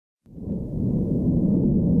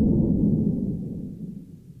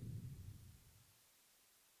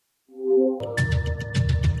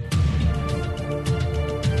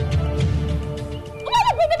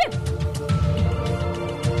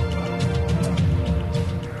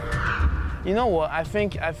You know what? I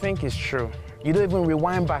think it's true. You don't even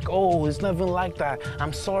rewind back. Oh, it's not even like that.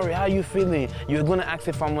 I'm sorry. How are you feeling? You're gonna ask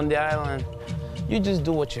if I'm on the island. You just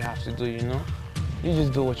do what you have to do, you know? You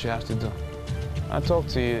just do what you have to do. I talk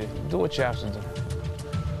to you. Do what you have to do.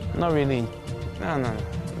 Not really. No. Not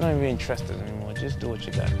really interested anymore. Just do what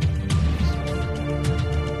you got.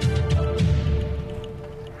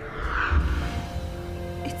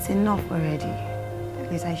 It's enough already.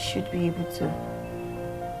 At least I should be able to.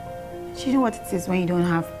 Do you know what it is when you don't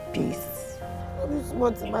have peace?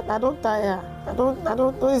 But I don't tire. I don't tire.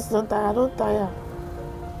 I don't tire.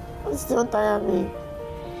 It's don't tire me.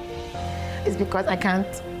 It's because I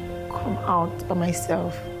can't come out by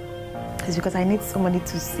myself. It's because I need somebody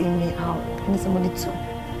to see me out. I need somebody to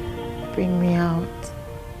bring me out.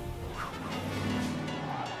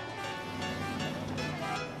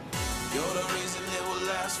 You're the reason it will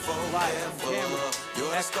last forever.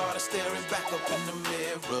 You're the star that's staring back up in the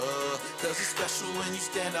mirror. Cause it's special when you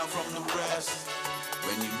stand out from the rest.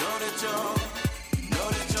 When you know that you're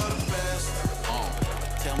the best.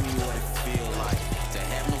 Tell me what it feel like to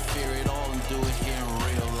have no fear at all and do it here in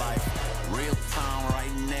real life. Real time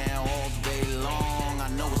right now, all day long. I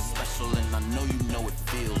know it's special and I know you know it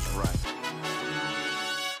feels right.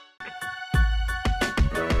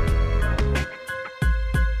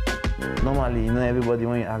 Normally, you know, everybody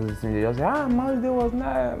when you ask this thing, they just say, my holiday was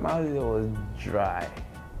nice, my holiday was dry.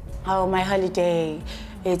 Oh, my holiday,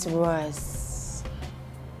 it was...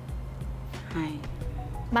 Hi.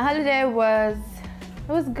 My holiday was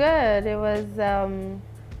good. It was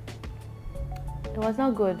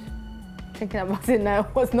not good. Thinking about it now,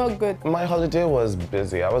 it was not good. My holiday was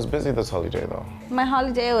busy. I was busy this holiday though. My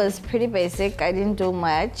holiday was pretty basic. I didn't do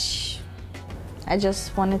much. I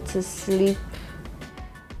just wanted to sleep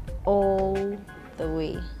all the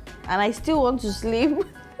way. And I still want to sleep,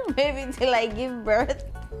 maybe till I give birth.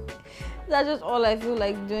 That's just all I feel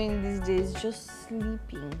like doing these days, just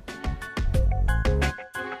sleeping.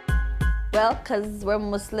 Well, because we're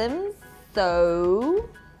Muslims, so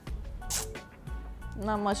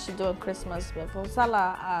not much to do on Christmas. But for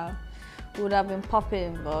Salah, would have been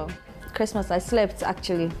popping, but Christmas I slept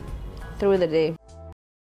actually through the day.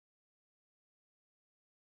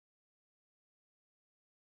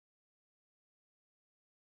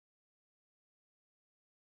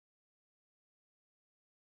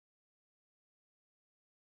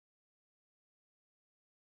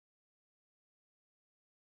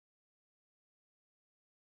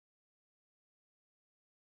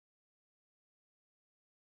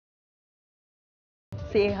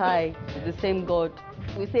 Say hi to the same God.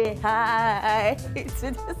 We say hi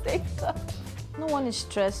to the same God. No one is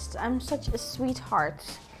stressed. I'm such a sweetheart.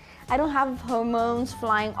 I don't have hormones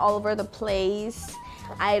flying all over the place.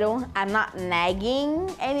 I'm not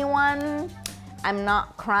nagging anyone. I'm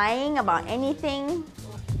not crying about anything.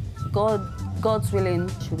 God's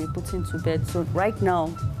willing, she'll be put into bed soon. Right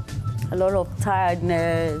now, a lot of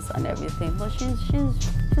tiredness and everything, but she's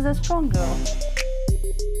a strong girl.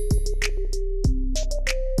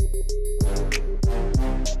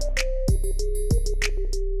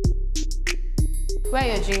 Where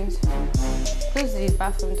are your jeans? Close the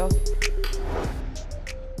bathroom door.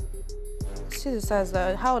 See the size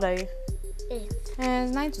there. How old are you? 8.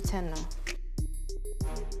 It's 9 to 10 now.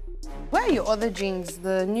 Where are your other jeans?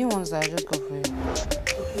 The new ones that I just got for you.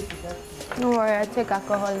 No worry, I take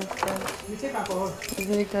alcohol instead. You take alcohol? It's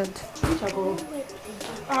needed. Which alcohol?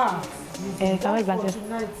 Can we back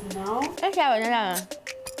tonight now? Okay,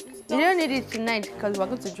 you don't need it tonight because we're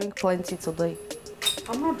going to drink plenty today.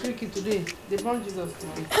 I'm not drinking today. They born Jesus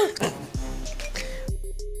today.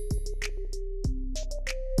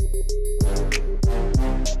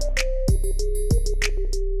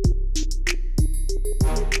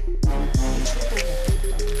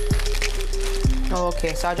 Oh,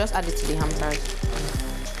 okay. So I'll just add it to the ham fries.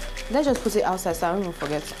 Let's just put it outside so I don't even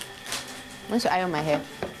forget. I want to iron my hair.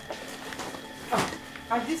 Oh,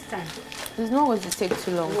 at this time? It's not going to take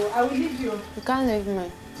too long. No, I will leave you. You can't leave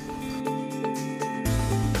me.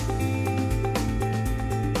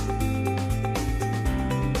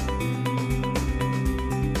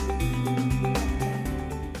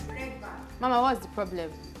 Mama, what's the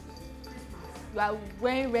problem? You are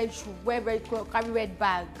wearing red shoe, wear red cloth, carry red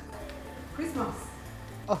bag. Christmas.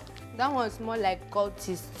 Oh, that one's more like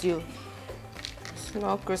cultist too. It's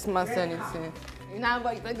not Christmas red anything. Now,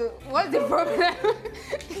 what's the problem?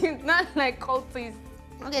 It's not like cultist.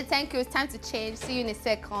 Okay, thank you. It's time to change. See you in a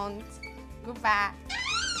second. Goodbye.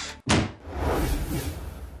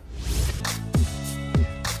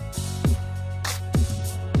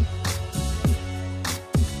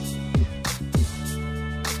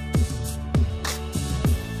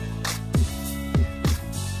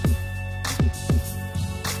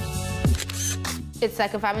 It's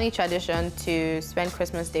like a family tradition to spend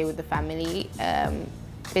Christmas Day with the family.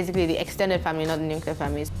 Basically the extended family, not the nuclear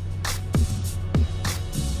families.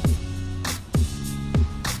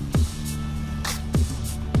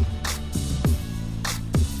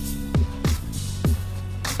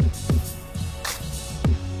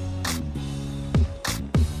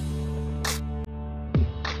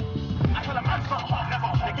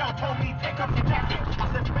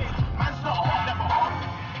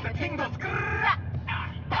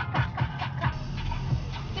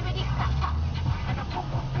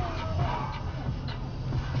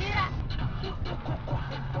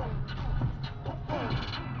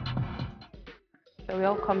 So we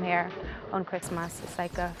all come here on Christmas. It's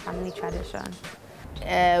like a family tradition. We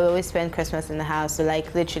always spend Christmas in the house, so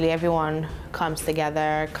like literally everyone comes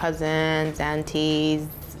together, cousins, aunties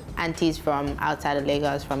from outside of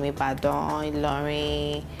Lagos, from Ibadan,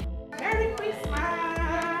 Lori. Merry Christmas!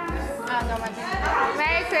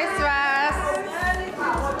 Merry Christmas!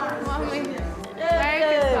 Mommy. Merry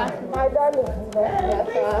Christmas! My darling.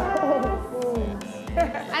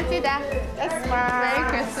 Auntie Da. Merry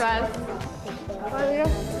Christmas! How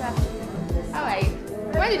are you?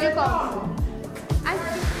 Where did you come?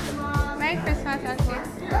 Auntie. Merry Christmas, Auntie.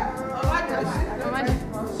 Merry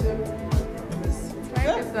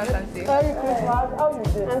Christmas, Auntie. Merry Christmas. How you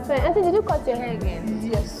doing? I'm fine. Auntie, did you cut your hair again?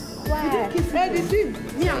 Yes. Why? Hey, the thing,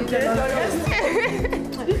 me and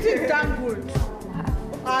Kenneth. This is damn good.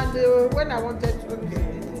 And when I wanted to,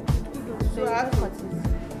 so I have to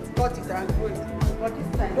cut it and grow it. But this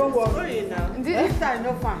time, don't worry now. This time,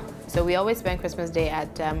 no fun. So we always spend Christmas Day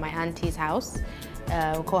at my auntie's house.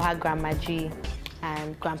 We call her Grandma G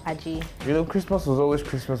and Grandpa G. You know, Christmas was always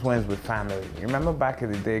Christmas when it's with family. You remember back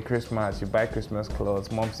in the day, Christmas, you buy Christmas clothes,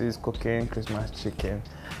 Momsy's cooking Christmas chicken.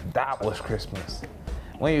 That was Christmas.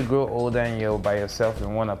 When you grow older and you're by yourself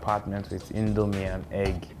in one apartment with Indomie and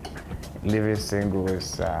egg, living single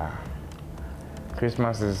is,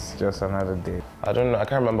 Christmas is just another day. I don't know, I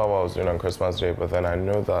can't remember what I was doing on Christmas Day, but then I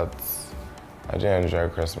know that I didn't enjoy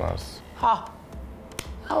Christmas. Ha!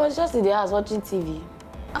 I was just in the house watching TV.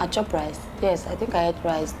 I chop rice. Yes, I think I ate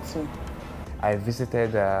rice too. I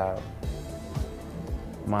visited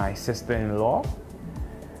my sister-in-law,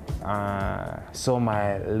 saw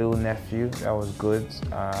my little nephew. That was good.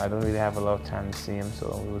 I don't really have a lot of time to see him,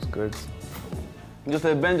 so it was good. Just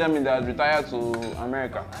a Benjamin that retired to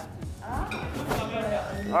America.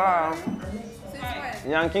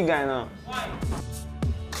 Yankee guy now.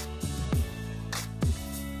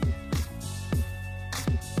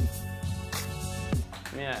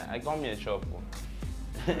 Yeah, I come here shop.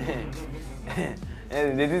 And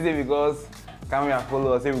they did say because come here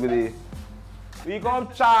follow us every day. We come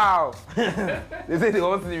chow. They say they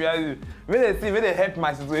want to see reality. When they help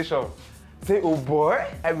my situation. Say, oh boy,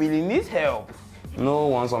 I really need help. No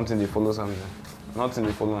one something they follow something. Nothing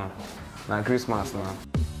they follow now. Now Christmas now.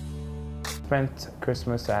 Spent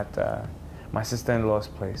Christmas at my sister-in-law's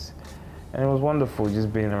place. And it was wonderful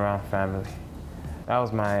just being around family. That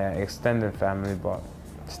was my extended family, but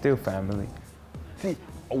still family. See,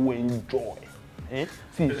 I will enjoy. Eh?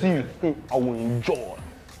 See, I will enjoy.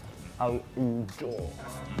 I will enjoy.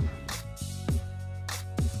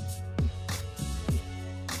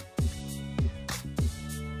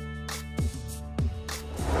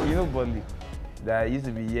 You know Bolly? That used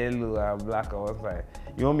to be yellow and black on one side.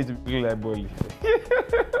 You want me to be like Bolly?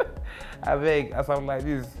 I beg, as I'm like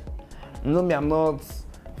this. You know me, I'm not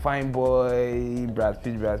fine boy, Brad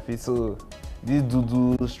Pitt, so this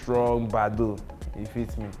Dudu, strong, Bado, it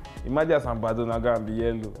fits me. Imagine some Bado now gonna be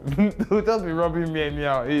yellow. Don't just be rubbing me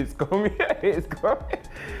anyhow. It's coming, it's coming.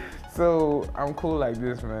 So I'm cool like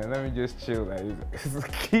this, man. Let me just chill like this.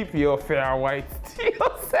 Keep your fair and white to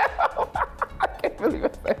yourself. I can't believe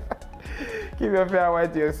it. Keep your fair and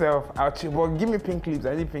white to yourself. I'll chill, but give me pink lips.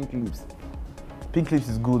 I need pink lips. Pink lips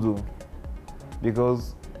is good though,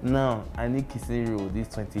 because now I need kissing rule this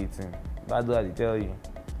 2018. That's what I tell you.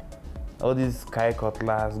 All these Kai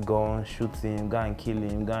Cutlass, gun, shoot him, go and kill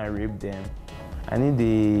him, go and rape them. I need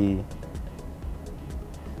the.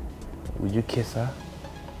 Would you kiss her?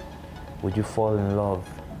 Would you fall in love?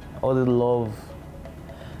 All the love.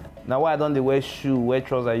 Now why I don't wear shoe, wear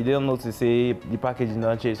trousers, you don't know to say the packaging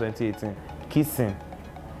don't change 2018. Kissing.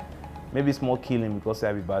 Maybe small killing because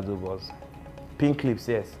I be bad but pink lips,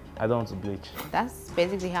 yes. I don't want to bleach. That's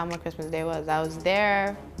basically how my Christmas Day was. I was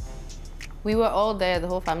there. We were all there, the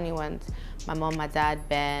whole family went. My mom, my dad,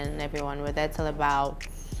 Ben, everyone were there till about,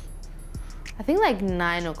 I think like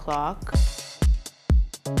 9 o'clock.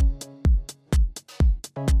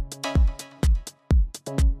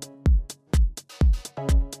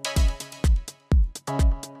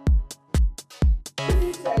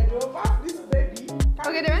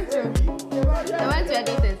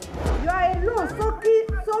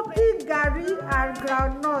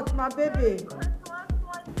 groundnut, my baby.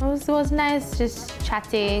 It was nice just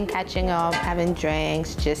chatting, catching up, having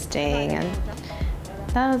drinks, gisting, and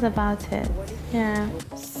that was about it. Yeah.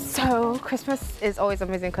 So Christmas is always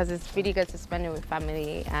amazing because it's really good to spend it with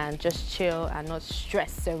family and just chill and not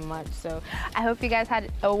stress so much. So I hope you guys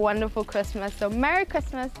had a wonderful Christmas. So Merry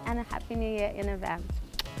Christmas and a Happy New Year in advance.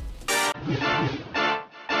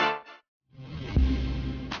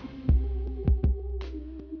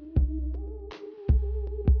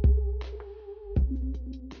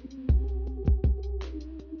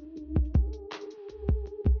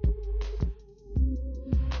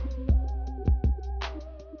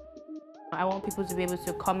 I want people to be able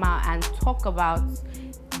to come out and talk about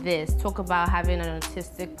this, talk about having an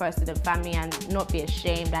autistic person in the family and not be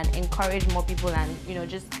ashamed and encourage more people and, you know,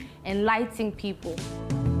 just enlighten people.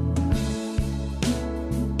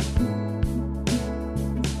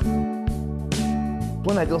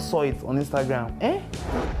 When I just saw it on Instagram,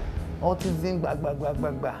 autism,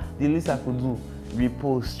 the least I could do,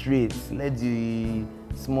 repost straight, let the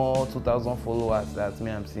small 2,000 followers that me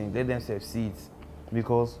I'm seeing, let them see it.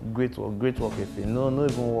 Because great work, Esin. No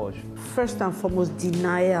even watch. First and foremost,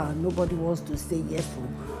 denial. Nobody wants to say yes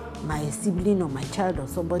for my sibling or my child or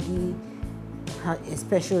somebody has a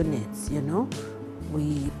special needs, you know.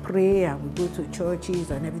 We pray and we go to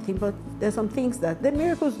churches and everything, but there's some things that, the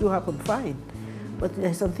miracles do happen, fine. But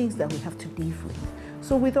there's some things that we have to live with.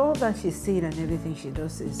 So with all that she's saying and everything she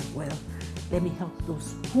does is, well, let me help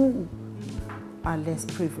those who are less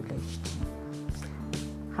privileged.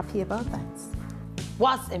 Happy about that.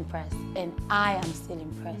 Was impressed, and I am still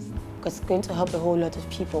impressed because it's going to help a whole lot of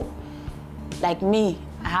people. Like me,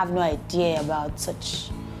 I have no idea about such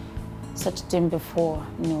thing before,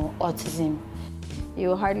 you know, autism.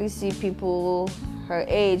 You hardly see people her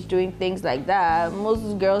age doing things like that.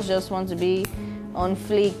 Most girls just want to be on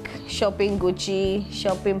fleek, shopping Gucci,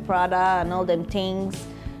 shopping Prada and all them things.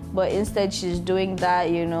 But instead she's doing that,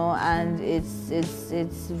 you know, and it's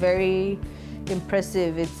very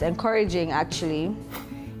impressive. It's encouraging, actually.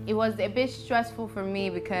 It was a bit stressful for me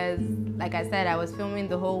because, like I said, I was filming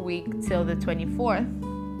the whole week till the 24th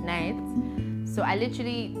night. So I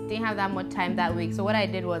literally didn't have that much time that week. So what I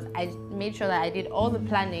did was I made sure that I did all the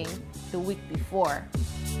planning the week before.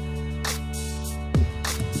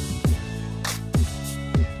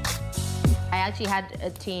 I actually had a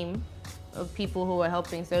team of people who were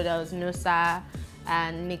helping. So there was Nusa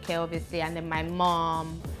and Nike, obviously, and then my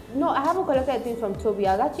mom. No, I haven't collected things from Toby.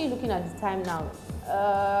 I was actually looking at the time now.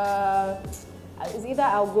 It's either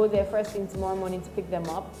I'll go there first thing tomorrow morning to pick them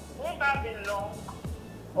up. Won't that be long?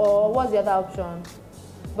 Or what's the other option?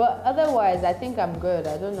 But otherwise, I think I'm good.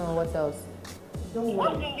 I don't know what else. Don't worry.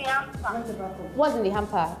 What's in the hamper? What's in the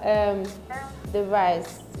hamper? The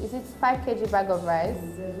rice. Is it 5 kg bag of rice?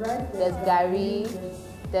 There's rice. There's gari.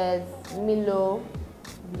 There's Milo.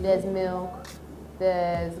 There's milk.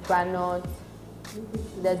 There's granite.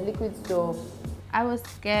 There's liquid soap. I was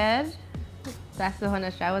scared. That's the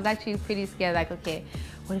honest truth. I was actually pretty scared, like, okay,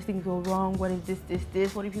 what if things go wrong? What if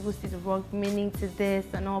this? What if people see the wrong meaning to this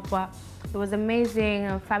and all? But it was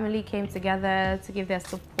amazing. Family came together to give their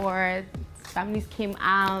support. Families came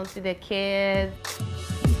out to their kids.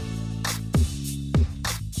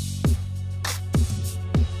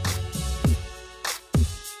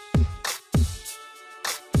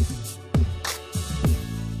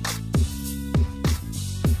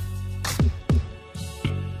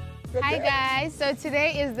 Hi guys, so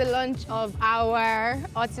today is the launch of our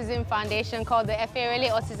autism foundation called the Irele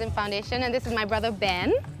Autism Foundation, and this is my brother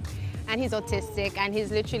Ben, and he's autistic, and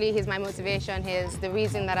he's my motivation, he's the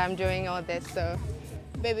reason that I'm doing all this. So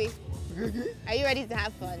baby, are you ready to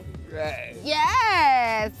have fun? Right.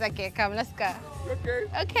 Yes! Okay, come, let's go. Okay.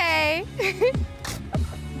 Okay.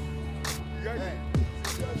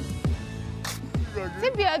 See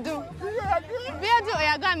Biadu. Biadu, oh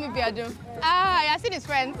yeah, go and meet Biadu. Ah, yeah, see his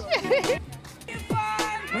friend.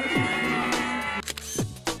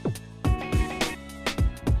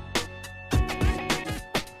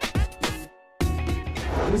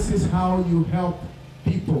 This is how you help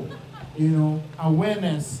people. You know,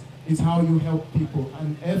 awareness is how you help people.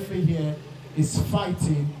 And Efe here is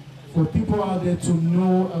fighting for people out there to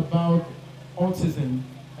know about autism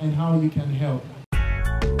and how you can help.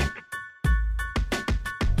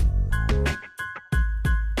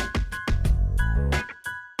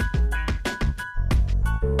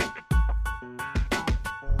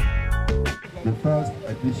 The first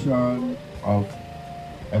edition of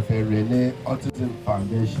Irele Autism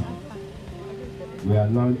Foundation. We are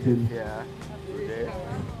launching here today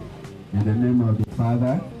in the name of the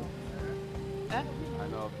Father,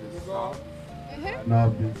 and of the Son, and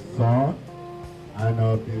of the Son, and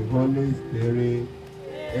of the Holy Spirit.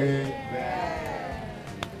 Amen.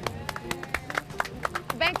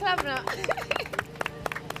 Ben clap now.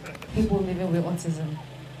 People living with autism,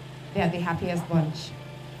 they are the happiest bunch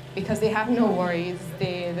because they have no worries.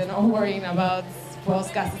 They're not worrying about fuel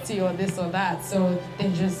scarcity or this or that. So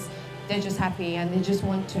they're just happy and they just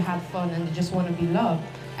want to have fun and they just want to be loved.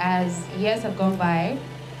 As years have gone by,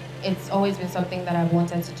 it's always been something that I've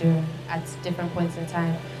wanted to do at different points in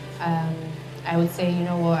time. I would say, you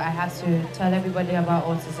know what, I have to tell everybody about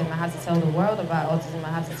autism. I have to tell the world about autism.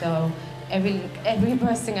 I have to tell every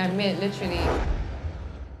person I meet, literally.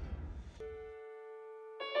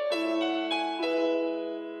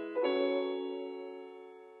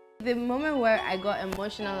 The moment where I got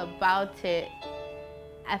emotional about it,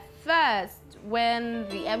 at first, when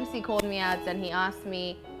the MC called me out and he asked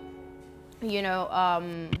me, you know,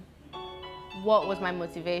 what was my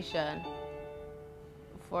motivation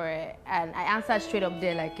for it, and I answered straight up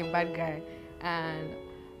there like a bad guy, and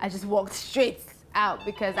I just walked straight out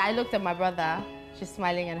because I looked at my brother, just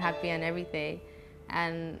smiling and happy and everything,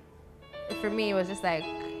 and for me it was just like,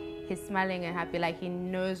 he's smiling and happy, like he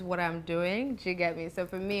knows what I'm doing. Do you get me? So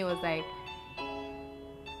for me, it was like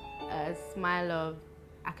a smile of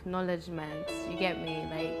acknowledgement. You get me?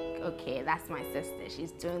 Like, okay, that's my sister.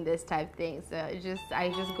 She's doing this type thing. So I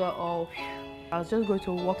just got all. I was just going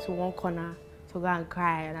to walk to one corner to go and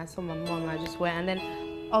cry, and I saw my mom. I just went, and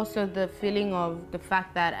then also the feeling of the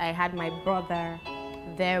fact that I had my brother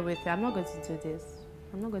there with me. I'm not going to do this.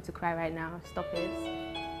 I'm not going to cry right now. Stop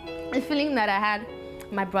it. The feeling that I had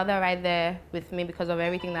my brother right there with me because of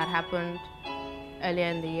everything that happened earlier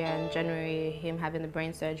in the year in January, him having the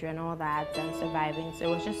brain surgery and all that and surviving. So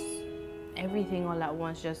it was just everything all at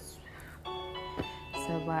once, just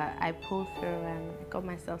so, but I pulled through and got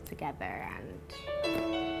myself together and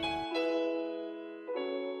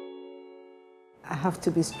I have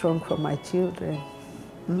to be strong for my children.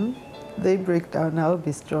 They break down, I'll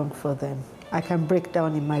be strong for them. I can break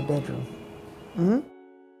down in my bedroom,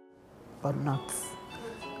 but not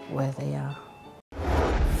where they are.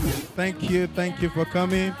 Thank you for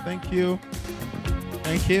coming. Thank you.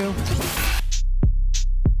 Thank you.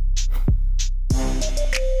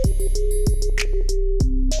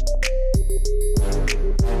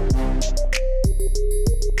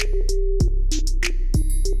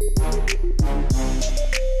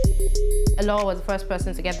 Law was the first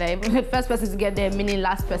person to get there. The first person to get there, meaning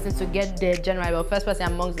last person to get there generally, but first person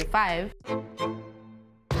amongst the 5.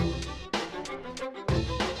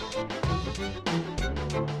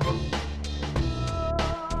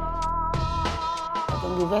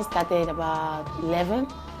 The event started about 11,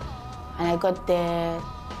 and I got there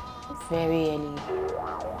very early,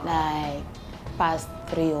 like past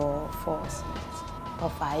 3 or 4 or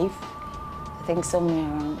 5. I think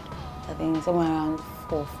somewhere around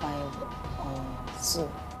 4 or 5 or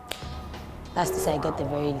so. That's to say I got there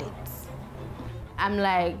very late. I'm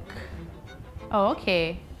like, oh,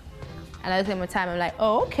 okay. And at the same time, I'm like,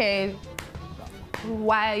 oh, okay.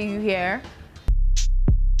 Why are you here?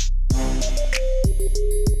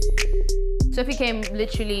 Sophie came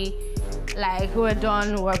literally, like, we were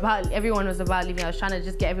done, everyone was about leaving. I was trying to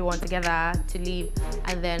just get everyone together to leave,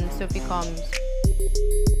 and then Sophie comes.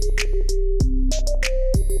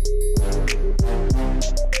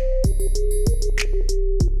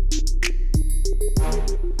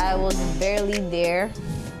 I was barely there,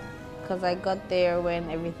 because I got there when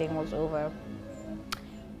everything was over,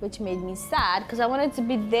 which made me sad, because I wanted to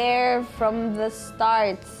be there from the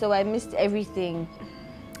start, so I missed everything,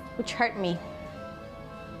 which hurt me.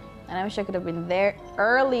 And I wish I could have been there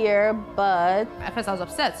earlier, but at first I was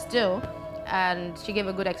upset still. And she gave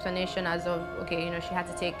a good explanation as of, okay, you know, she has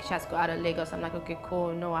to go out of Lagos. I'm like, okay,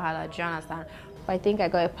 cool, no wahala, do you understand? But I think I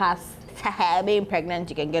got it past being pregnant,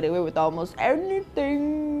 you can get away with almost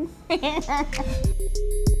anything.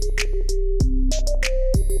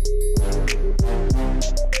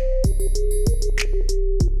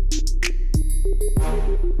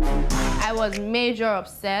 I was major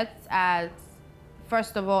upset at,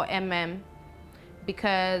 first of all,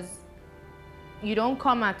 because you don't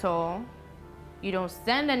come at all. You don't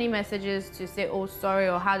send any messages to say, oh, sorry,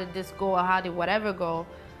 or how did this go, or how did whatever go.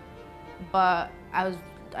 But I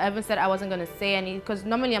even said I wasn't gonna say any, because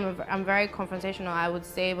normally I'm very confrontational, I would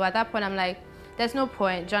say, but at that point I'm like, there's no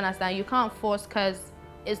point, do you understand? You can't force, because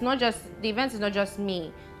it's not just, the event is not just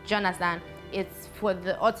me, do you understand? It's for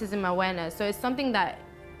the autism awareness, so it's something that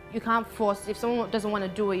you can't force. If someone doesn't want to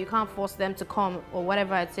do it, you can't force them to come or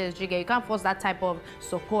whatever it is, you can't force that type of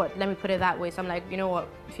support, let me put it that way. So I'm like, you know what,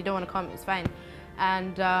 if you don't want to come, it's fine.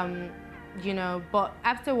 And, you know, but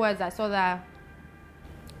afterwards I saw that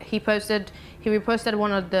he reposted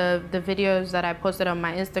one of the videos that I posted on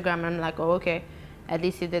my Instagram, and I'm like, oh, okay, at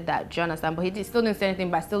least he did that. Do you understand? But he still didn't say anything,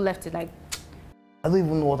 but I still left it like. I don't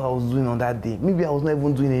even know what I was doing on that day. Maybe I was not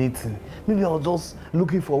even doing anything. Maybe I was just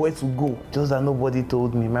looking for where to go. Just that nobody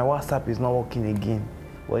told me. My WhatsApp is not working again.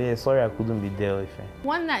 But yeah, sorry I couldn't be there with him.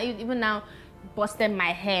 One that even now busted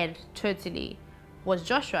my head totally was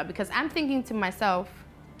Joshua, because I'm thinking to myself,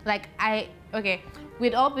 like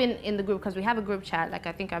we'd all been in the group because we have a group chat, like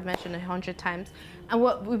I think I've mentioned 100 times. And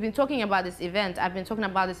what we've been talking about this event, I've been talking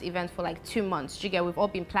about this event for like 2 months. We've all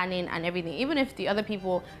been planning and everything. Even if the other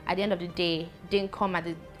people at the end of the day didn't come at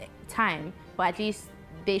the time, but at least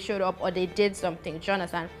they showed up or they did something, do you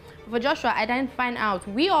understand? But for Joshua, I didn't find out.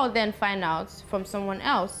 We all then find out from someone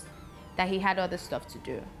else that he had other stuff to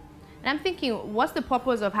do. And I'm thinking, what's the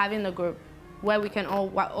purpose of having a group where we can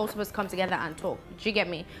all supposed to come together and talk? Do you get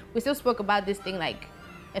me? We still spoke about this thing like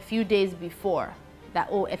a few days before, that,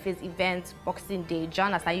 oh, if it's event, Boxing Day,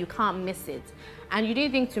 Jonathan, you can't miss it. And you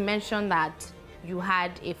didn't think to mention that you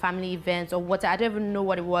had a family event or what, I don't even know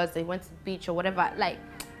what it was, they went to the beach or whatever. Like,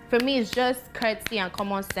 for me, it's just courtesy and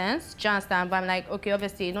common sense, do you understand? But I'm like, okay,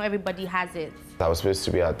 obviously, not everybody has it. I was supposed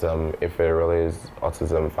to be at Irele's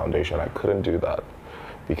Autism Foundation. I couldn't do that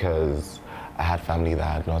because I had family that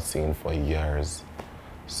I had not seen for years.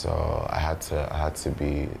 So I had to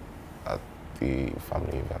be at the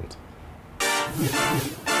family event.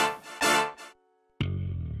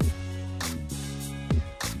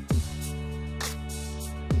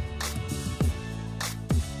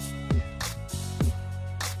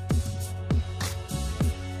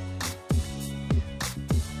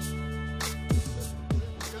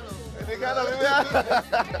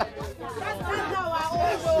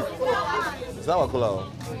 Is that what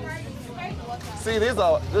cool? See, this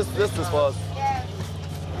is for us.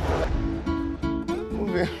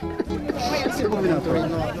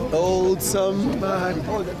 Hold somebody.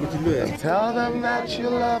 Tell them that you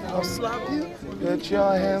love them. Slap you. Put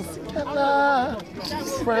your hands together.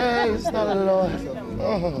 Praise the Lord.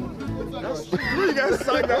 You guys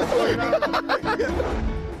sang that song.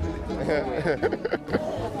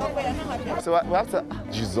 So we have to.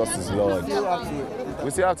 Jesus is Lord. We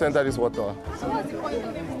still have to enter this water.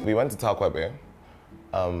 We went to Takwebe.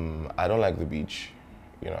 I don't like the beach,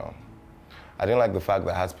 you know. I didn't like the fact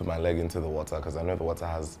that I had to put my leg into the water because I know the water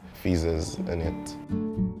has feces in it.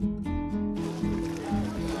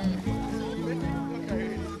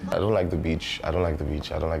 I don't like the beach. I don't like the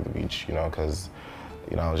beach. I don't like the beach, you know, because,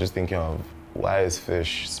 you know, I was just thinking of why is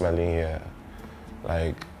fish smelling here?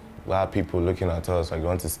 Like, why are people looking at us like they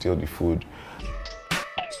want to steal the food?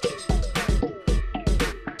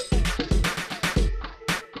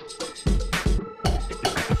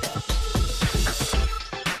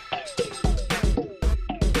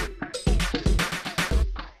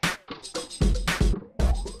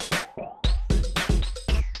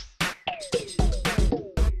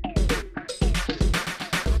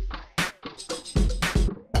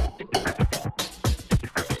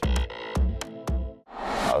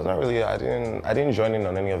 I didn't join in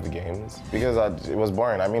on any of the games because it was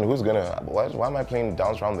boring. I mean, why am I playing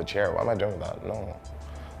dance around the chair? Why am I doing that? No,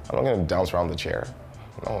 I'm not gonna dance around the chair.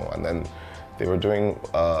 No, and then they were doing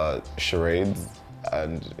charades,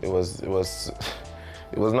 and it was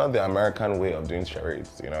not the American way of doing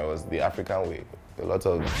charades. You know, it was the African way. A lot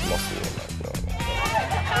of muscle.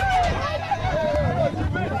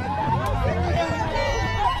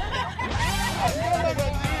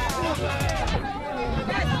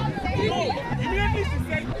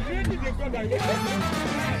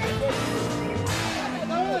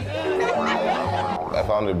 I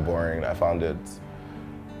found it boring. I found it.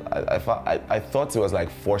 I thought it was like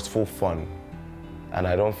forceful fun, and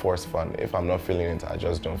I don't force fun. If I'm not feeling it, I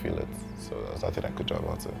just don't feel it. So there's nothing I could do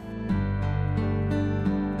about it.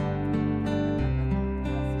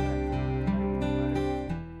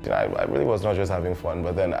 You know, I really was not just having fun,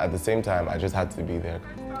 but then at the same time, I just had to be there.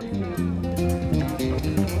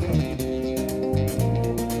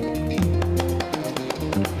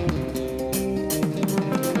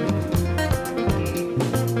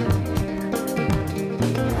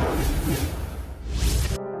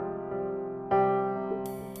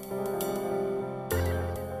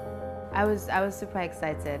 I was super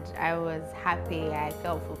excited. I was happy. I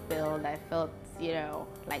felt fulfilled. I felt, you know,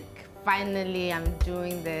 like finally I'm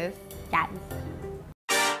doing this. Yes.